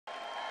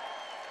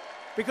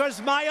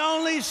Because my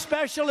only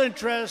special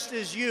interest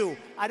is you.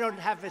 I don't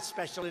have a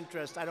special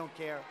interest. I don't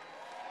care.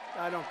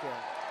 I don't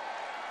care.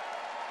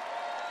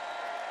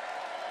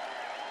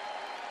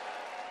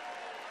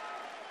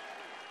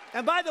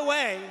 And by the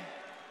way,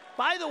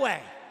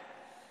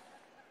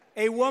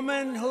 a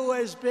woman who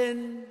has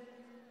been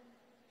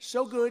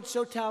so good,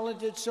 so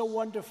talented, so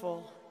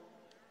wonderful,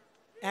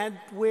 and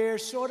we're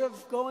sort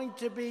of going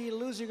to be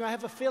losing her. I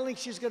have a feeling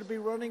she's going to be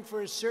running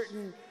for a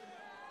certain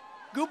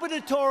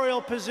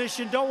gubernatorial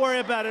position. Don't worry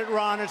about it,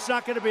 Ron. It's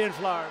not going to be in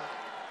Florida.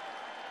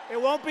 It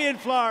won't be in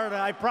Florida,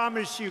 I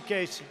promise you,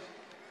 Casey.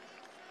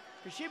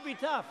 She'd be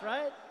tough,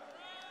 right?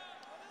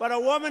 But a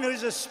woman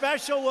who's a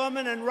special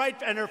woman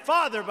and her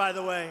father, by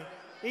the way,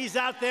 he's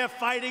out there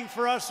fighting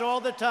for us all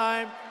the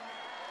time.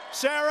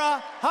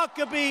 Sarah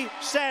Huckabee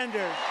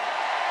Sanders.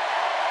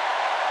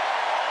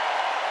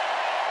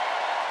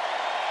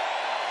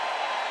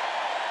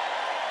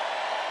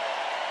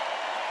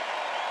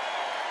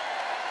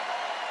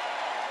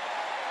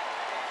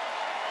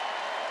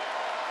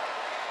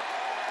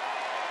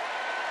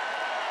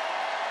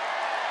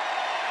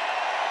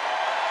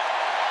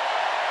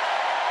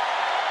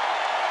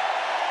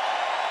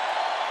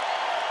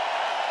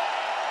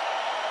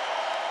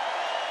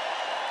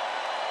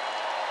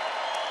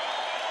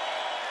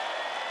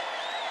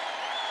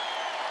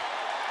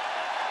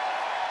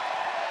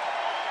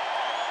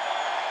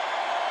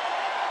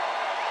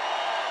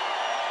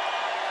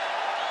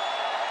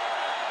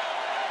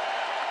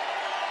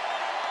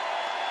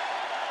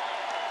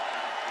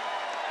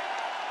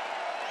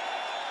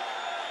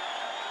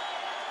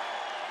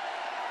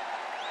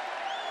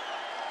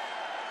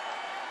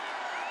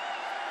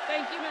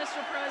 Thank you,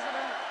 Mr.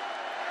 President.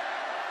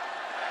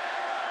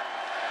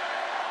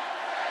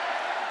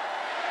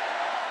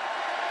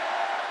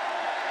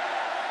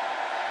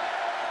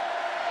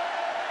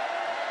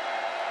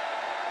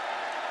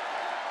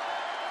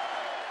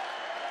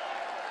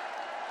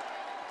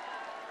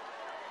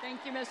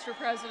 Thank you, Mr.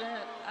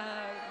 President.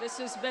 This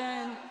has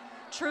been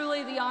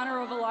truly the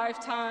honor of a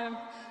lifetime,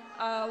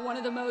 one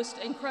of the most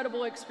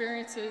incredible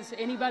experiences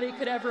anybody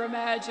could ever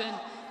imagine.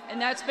 And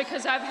that's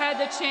because I've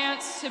had the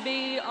chance to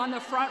be on the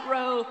front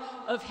row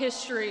of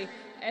history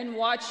and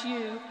watch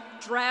you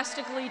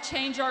drastically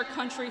change our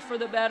country for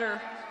the better.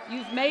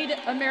 You've made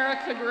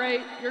America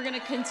great. You're going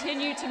to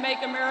continue to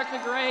make America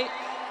great.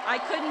 I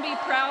couldn't be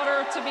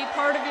prouder to be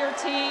part of your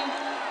team.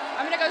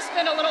 I'm going to go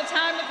spend a little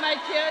time with my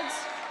kids,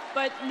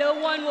 but no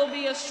one will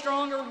be a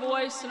stronger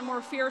voice and a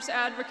more fierce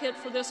advocate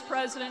for this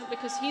president,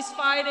 because he's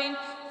fighting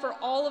for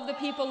all of the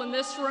people in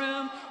this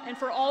room and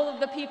for all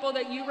of the people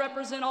that you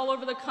represent all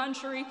over the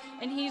country.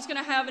 And he's going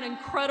to have an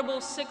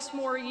incredible 6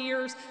 more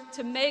years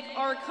to make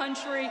our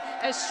country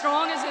as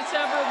strong as it's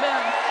ever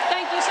been.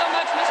 Thank you so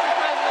much, Mr.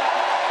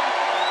 President.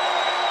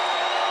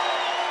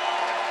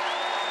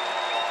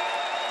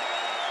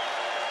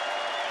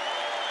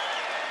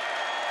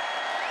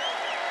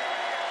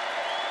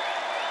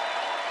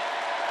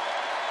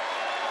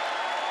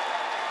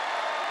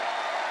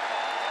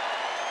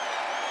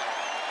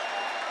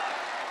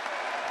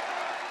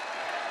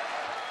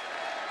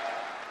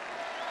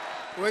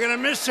 We're going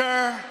to miss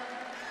her.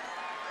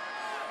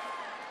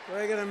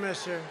 We're going to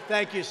miss her.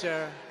 Thank you,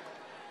 Sarah.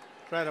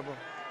 Incredible.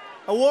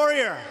 A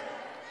warrior.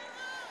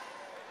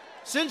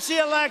 Since the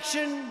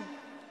election,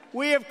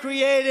 we have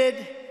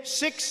created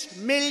 6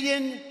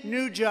 million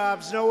new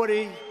jobs.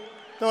 Nobody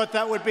thought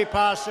that would be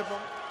possible.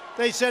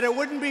 They said it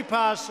wouldn't be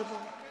possible.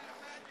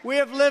 We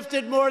have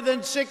lifted more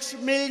than 6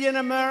 million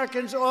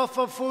Americans off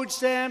of food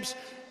stamps,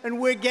 and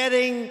we're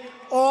getting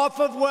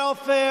off of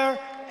welfare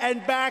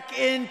and back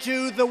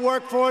into the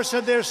workforce,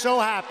 and they're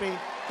so happy.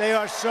 They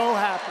are so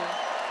happy.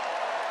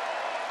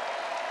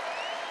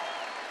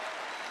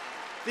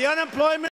 The unemployment